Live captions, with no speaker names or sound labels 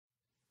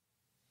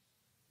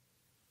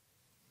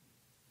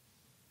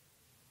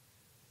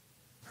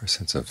Our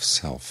sense of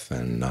self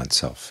and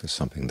not-self is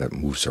something that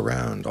moves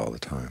around all the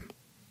time.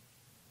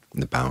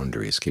 The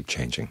boundaries keep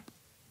changing.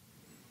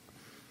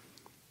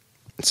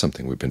 It's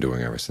something we've been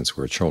doing ever since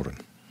we were children.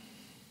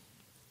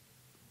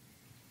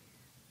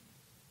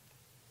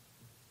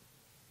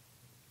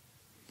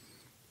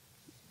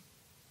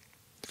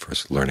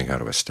 First, learning how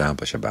to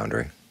establish a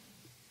boundary,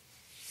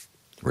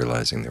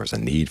 realizing there was a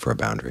need for a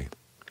boundary,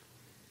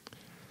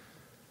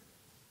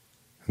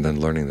 and then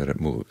learning that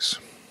it moves.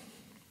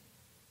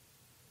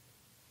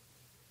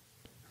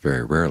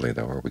 Very rarely,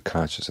 though, are we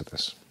conscious of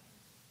this.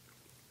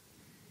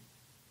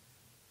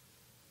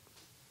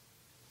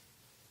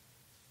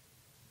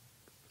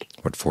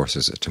 What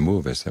forces it to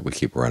move is that we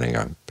keep running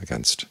up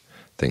against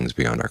things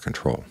beyond our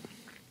control,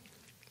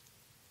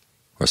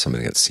 or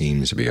something that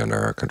seems to be under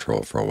our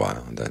control for a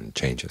while and then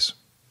changes.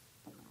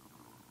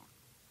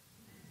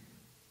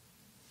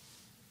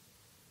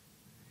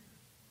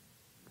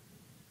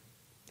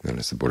 And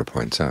as the Buddha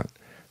points out,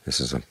 this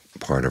is a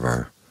part of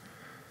our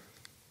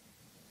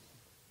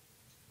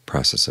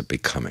process of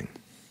becoming.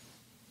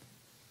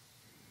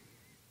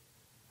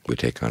 We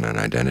take on an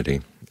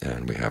identity,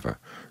 and we have a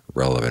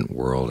relevant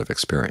world of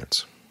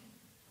experience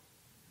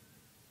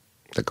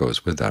that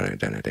goes with that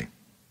identity.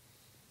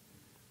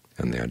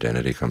 And the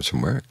identity comes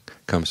from where? It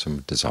comes from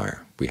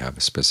desire. We have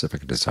a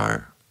specific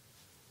desire,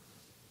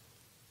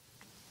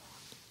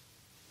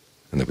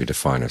 and that we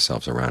define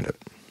ourselves around it.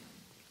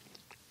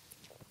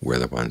 We're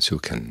the ones who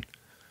can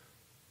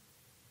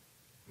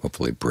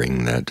hopefully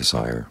bring that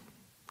desire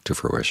to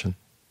fruition,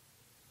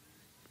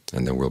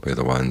 and then we'll be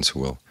the ones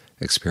who will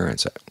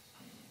experience it.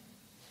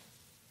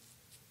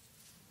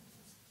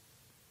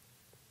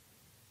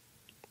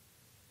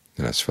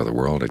 And as for the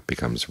world, it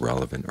becomes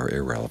relevant or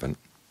irrelevant,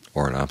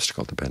 or an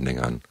obstacle, depending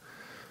on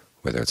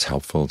whether it's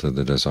helpful to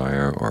the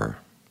desire or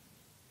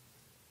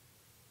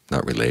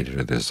not related to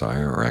the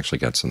desire, or actually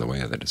gets in the way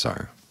of the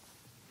desire.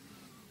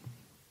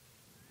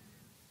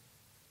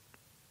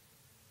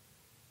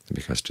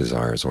 Because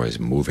desire is always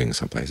moving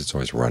someplace, it's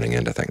always running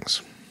into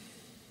things.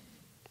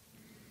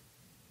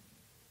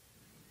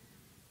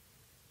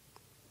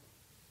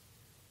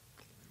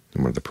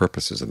 And one of the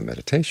purposes of the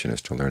meditation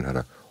is to learn how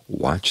to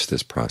watch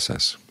this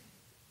process,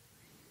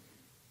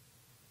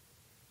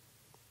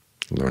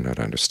 learn how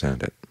to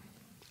understand it,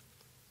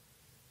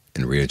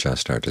 and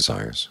readjust our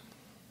desires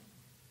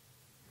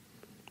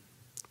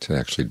to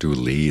actually do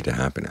lead to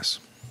happiness.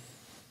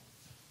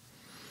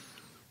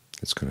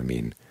 It's going to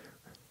mean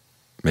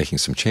making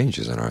some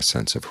changes in our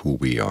sense of who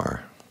we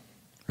are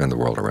and the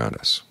world around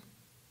us.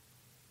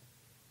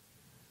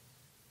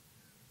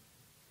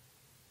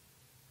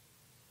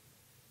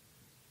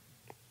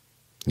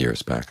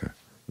 Years back, a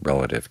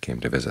relative came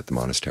to visit the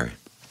monastery.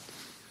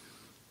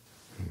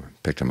 We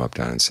picked him up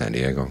down in San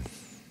Diego,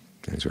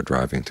 and as we were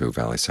driving through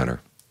Valley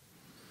Center,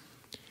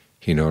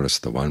 he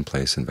noticed the one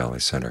place in Valley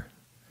Center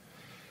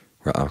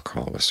where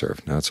alcohol was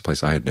served. Now, it's a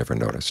place I had never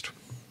noticed,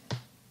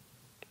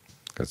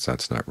 because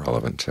that's not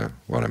relevant to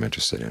what I'm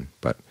interested in,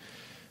 but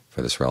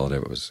for this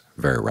relative it was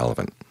very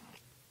relevant.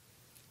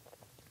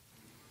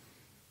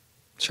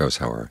 It shows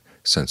how our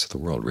sense of the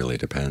world really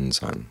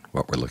depends on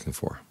what we're looking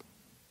for.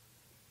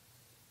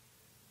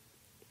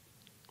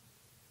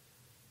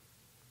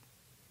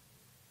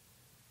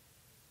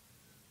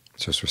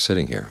 So as we're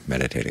sitting here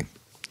meditating,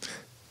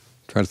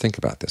 try to think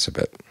about this a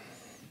bit.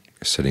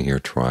 You're sitting here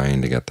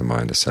trying to get the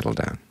mind to settle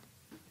down.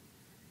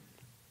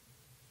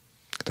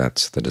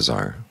 That's the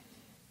desire.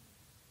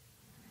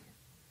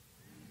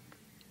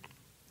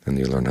 And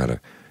you learn how to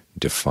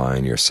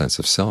define your sense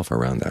of self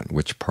around that.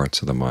 Which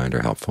parts of the mind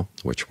are helpful,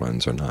 which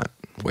ones are not,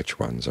 which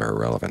ones are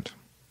irrelevant.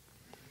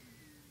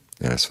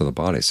 And as for the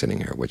body sitting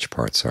here, which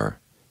parts are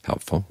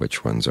helpful,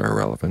 which ones are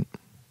irrelevant,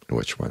 and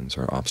which ones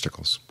are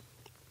obstacles.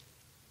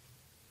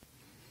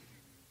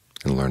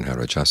 And learn how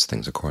to adjust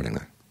things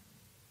accordingly.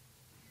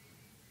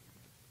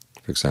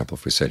 For example,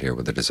 if we sit here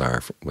with a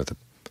desire to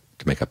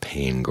make a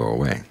pain go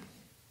away,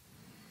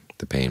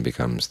 the pain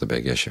becomes the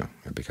big issue.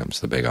 It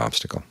becomes the big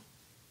obstacle.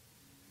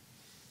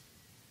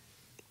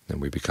 And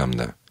we become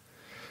the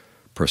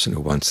person who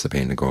wants the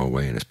pain to go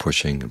away and is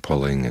pushing and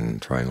pulling and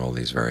trying all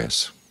these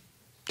various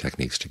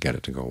techniques to get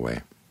it to go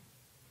away.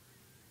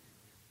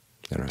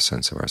 And our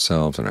sense of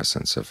ourselves and our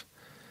sense of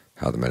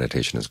how the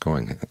meditation is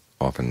going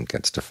often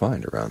gets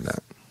defined around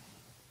that,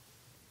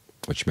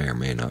 which may or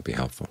may not be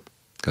helpful,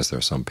 because there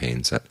are some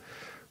pains that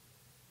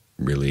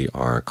really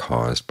are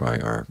caused by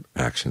our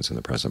actions in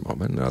the present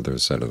moment, and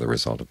others that are the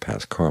result of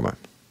past karma.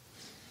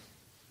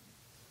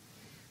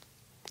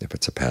 If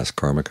it's a past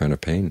karma kind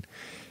of pain,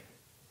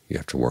 you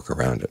have to work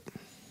around it.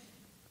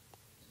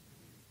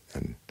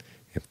 And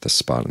if the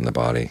spot in the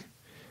body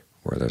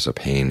where there's a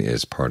pain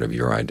is part of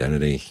your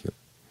identity,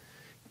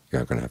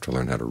 you're going to have to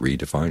learn how to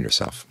redefine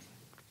yourself,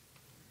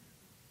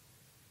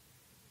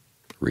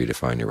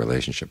 redefine your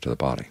relationship to the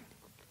body.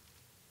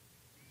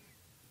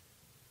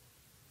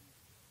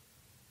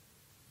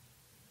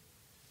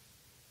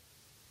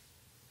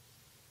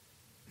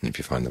 And if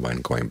you find the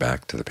mind going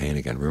back to the pain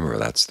again, remember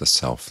that's the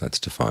self that's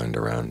defined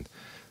around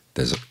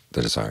the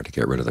desire to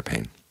get rid of the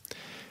pain.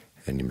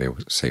 And you may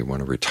say you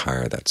want to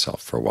retire that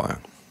self for a while.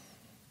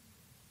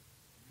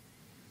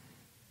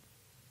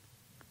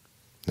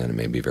 And it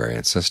may be very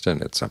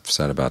insistent, it's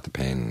upset about the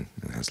pain,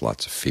 it has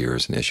lots of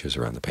fears and issues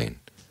around the pain.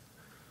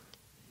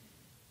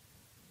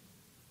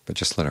 But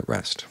just let it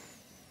rest.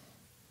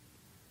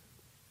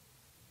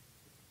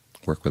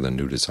 Work with a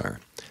new desire,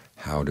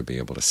 how to be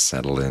able to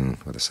settle in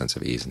with a sense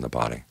of ease in the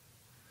body.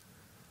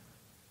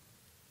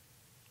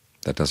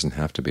 That doesn't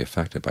have to be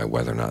affected by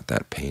whether or not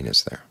that pain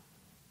is there.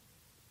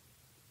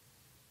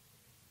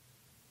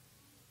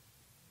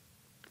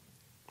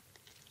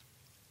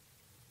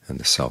 And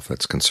the self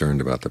that's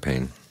concerned about the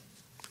pain,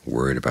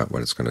 worried about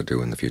what it's going to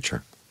do in the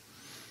future,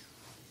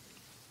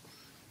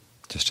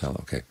 just tell,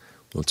 okay,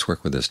 let's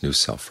work with this new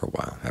self for a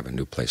while, have a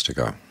new place to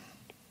go.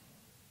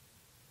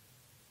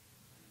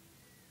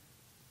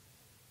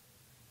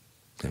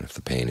 And if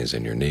the pain is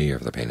in your knee or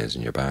if the pain is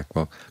in your back,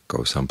 well,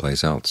 go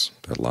someplace else.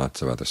 There are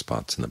lots of other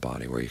spots in the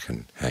body where you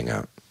can hang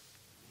out.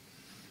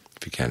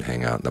 If you can't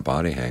hang out in the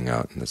body, hang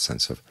out in the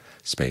sense of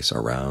space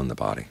around the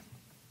body.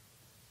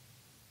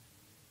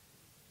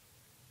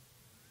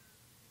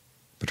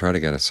 But try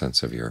to get a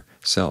sense of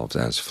yourselves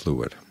as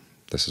fluid.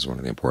 This is one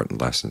of the important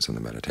lessons in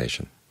the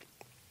meditation.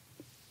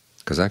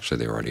 Because actually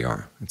they already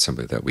are. It's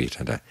simply that we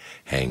tend to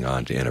hang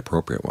on to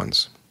inappropriate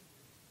ones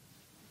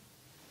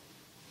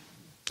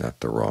at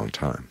the wrong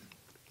time.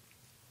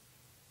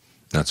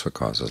 That's what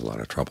causes a lot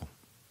of trouble.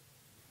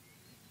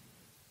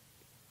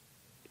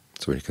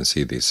 So when you can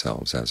see these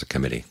selves as a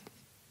committee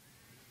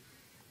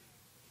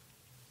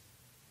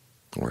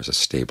or as a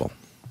stable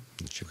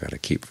that you've got to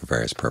keep for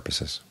various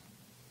purposes.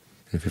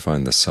 And if you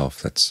find the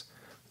self that's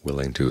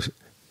willing to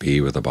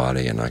be with the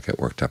body and not get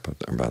worked up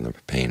about the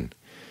pain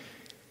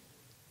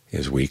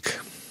is weak,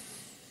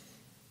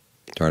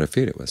 try to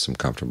feed it with some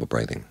comfortable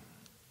breathing.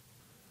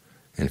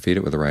 And feed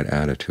it with the right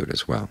attitude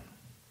as well.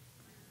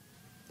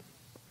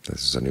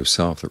 This is a new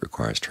self that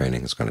requires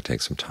training. It's going to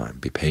take some time.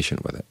 Be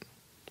patient with it.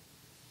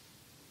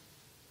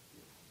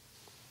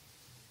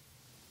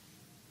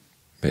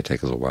 It may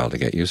take a little while to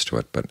get used to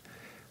it, but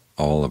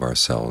all of our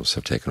selves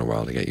have taken a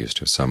while to get used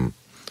to. Some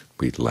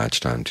we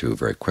latched onto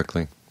very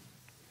quickly.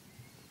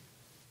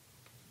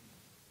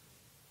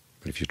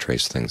 But if you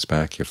trace things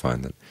back, you'll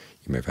find that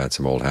you may have had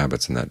some old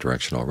habits in that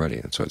direction already,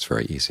 and so it's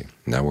very easy.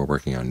 Now we're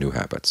working on new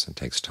habits. It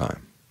takes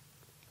time.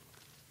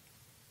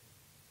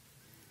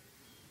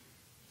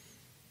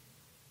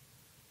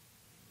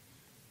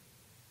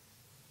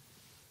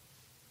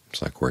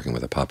 It's like working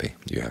with a puppy.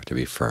 You have to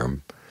be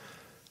firm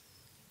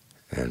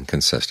and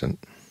consistent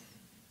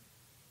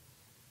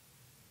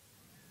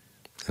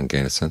and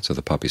gain a sense of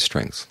the puppy's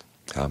strength.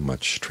 How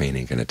much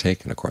training can it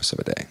take in the course of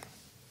a day?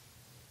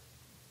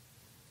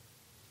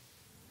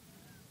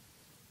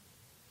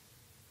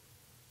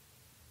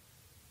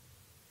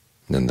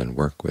 And then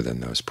work within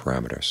those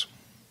parameters.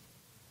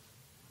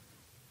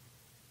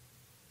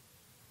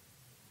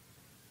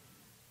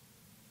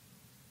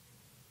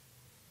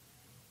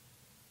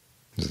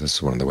 This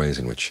is one of the ways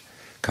in which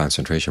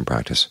concentration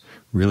practice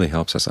really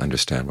helps us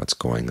understand what's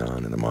going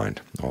on in the mind,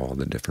 all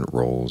the different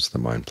roles the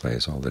mind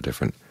plays, all the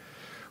different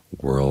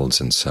worlds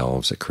and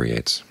selves it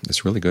creates.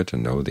 It's really good to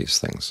know these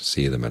things,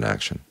 see them in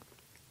action,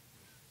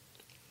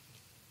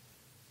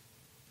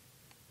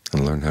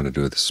 and learn how to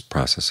do this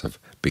process of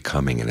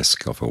becoming in a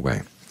skillful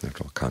way.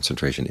 After all,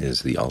 concentration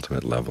is the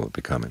ultimate level of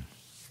becoming,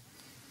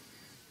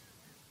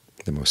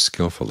 the most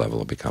skillful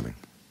level of becoming,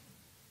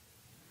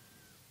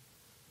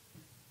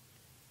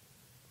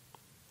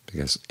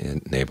 because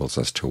it enables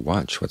us to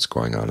watch what's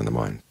going on in the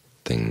mind.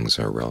 Things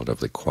are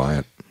relatively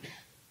quiet.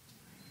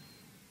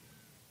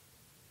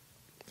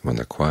 When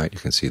they're quiet, you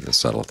can see the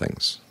subtle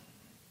things.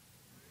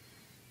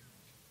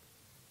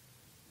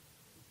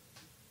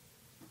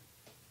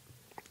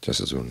 Just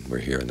as when we're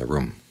here in the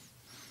room,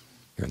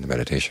 here in the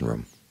meditation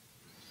room.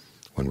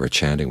 When we're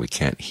chanting, we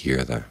can't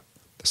hear the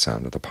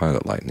sound of the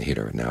pilot light in the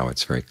heater. Now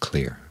it's very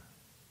clear.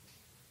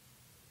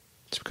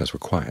 It's because we're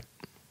quiet.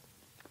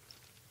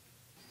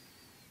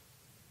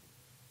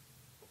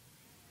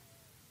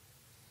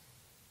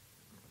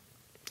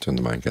 So when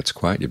the mind gets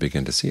quiet, you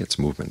begin to see its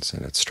movements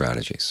and its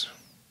strategies.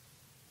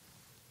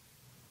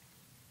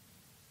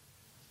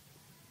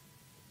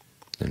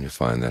 And you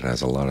find that it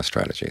has a lot of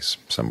strategies,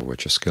 some of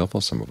which are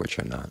skillful, some of which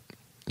are not.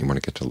 You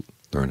want to get to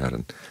learn how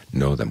to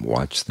know them,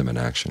 watch them in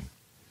action,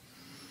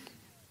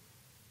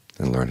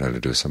 and learn how to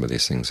do some of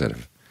these things that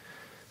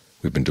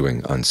we've been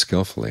doing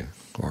unskillfully,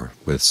 or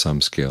with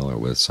some skill or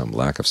with some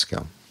lack of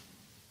skill.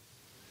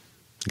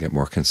 Get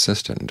more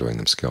consistent in doing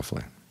them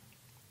skillfully.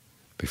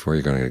 Before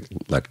you're going to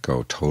let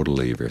go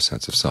totally of your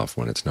sense of self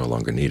when it's no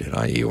longer needed,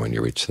 i.e. when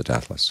you reach the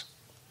deathless,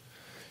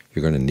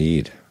 you're going to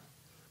need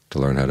to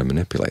learn how to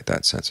manipulate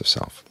that sense of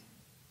self.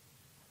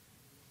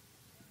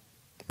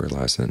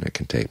 Realize that it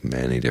can take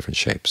many different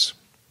shapes.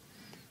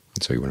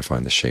 And so you want to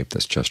find the shape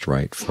that's just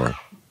right for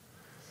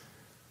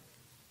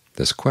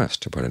this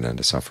quest to put an end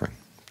to suffering,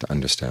 to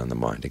understand the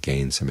mind, to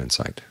gain some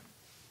insight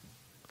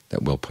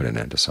that will put an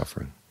end to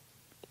suffering.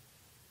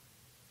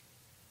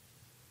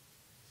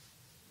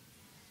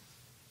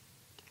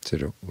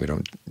 So we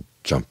don't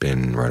jump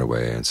in right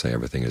away and say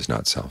everything is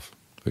not self.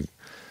 We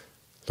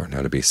learn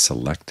how to be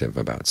selective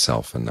about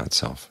self and not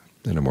self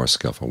in a more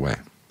skillful way.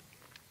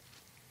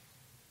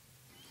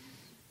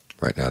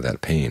 Right now that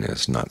pain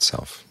is not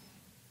self.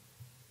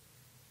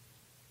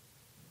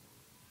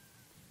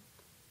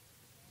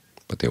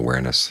 But the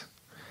awareness,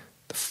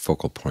 the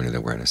focal point of the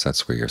awareness,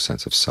 that's where your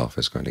sense of self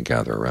is going to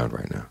gather around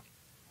right now.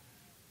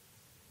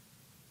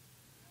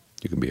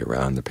 You can be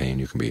around the pain,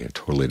 you can be a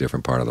totally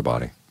different part of the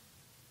body.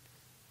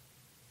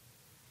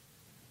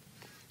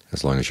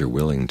 As long as you're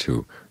willing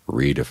to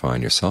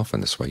redefine yourself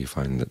in this way, you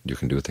find that you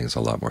can do things a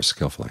lot more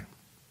skillfully.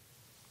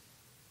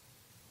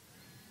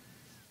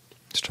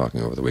 I was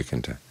talking over the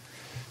weekend to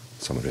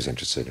someone who's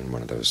interested in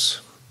one of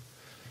those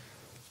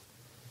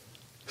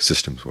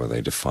systems where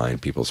they define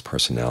people's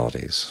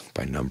personalities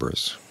by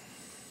numbers.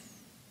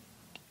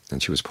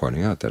 And she was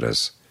pointing out that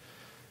as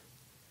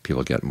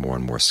people get more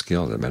and more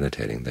skilled at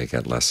meditating, they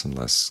get less and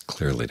less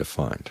clearly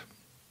defined,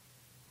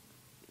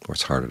 or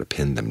it's harder to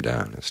pin them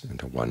down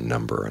into one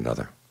number or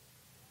another.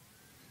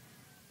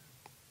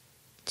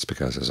 It's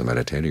because as a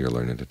meditator you're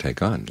learning to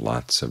take on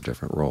lots of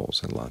different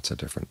roles and lots of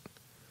different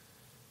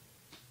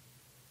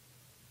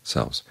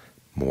selves,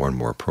 more and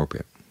more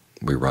appropriate.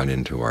 We run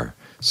into our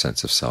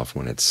sense of self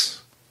when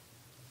it's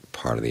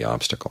part of the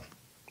obstacle,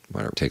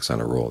 when it takes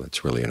on a role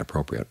that's really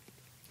inappropriate.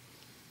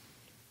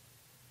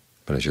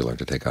 But as you learn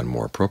to take on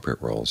more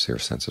appropriate roles, your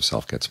sense of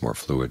self gets more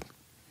fluid,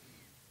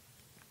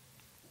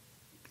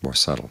 more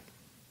subtle,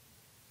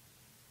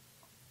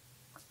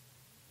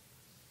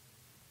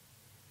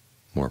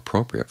 more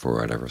appropriate for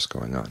whatever's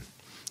going on.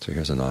 So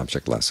here's an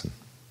object lesson.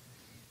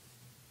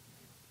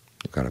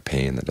 You've got a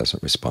pain that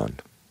doesn't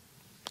respond.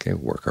 Okay,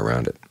 work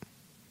around it.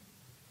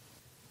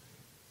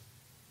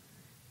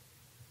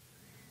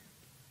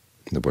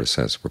 The Buddha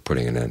says we're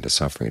putting an end to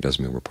suffering. It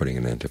doesn't mean we're putting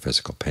an end to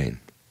physical pain.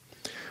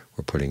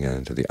 We're putting an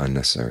end to the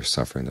unnecessary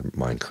suffering the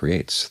mind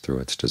creates through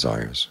its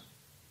desires,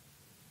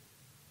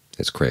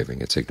 its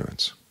craving, its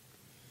ignorance.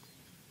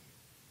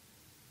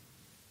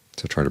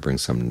 So try to bring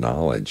some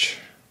knowledge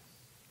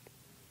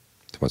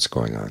to what's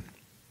going on.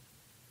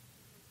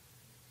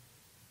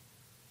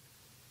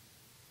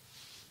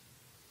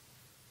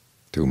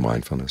 Through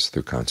mindfulness,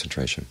 through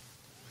concentration.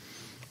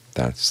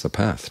 That's the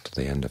path to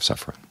the end of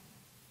suffering.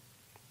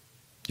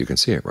 You can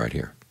see it right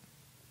here.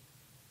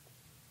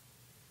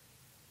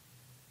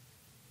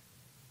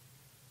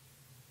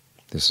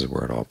 This is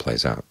where it all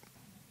plays out.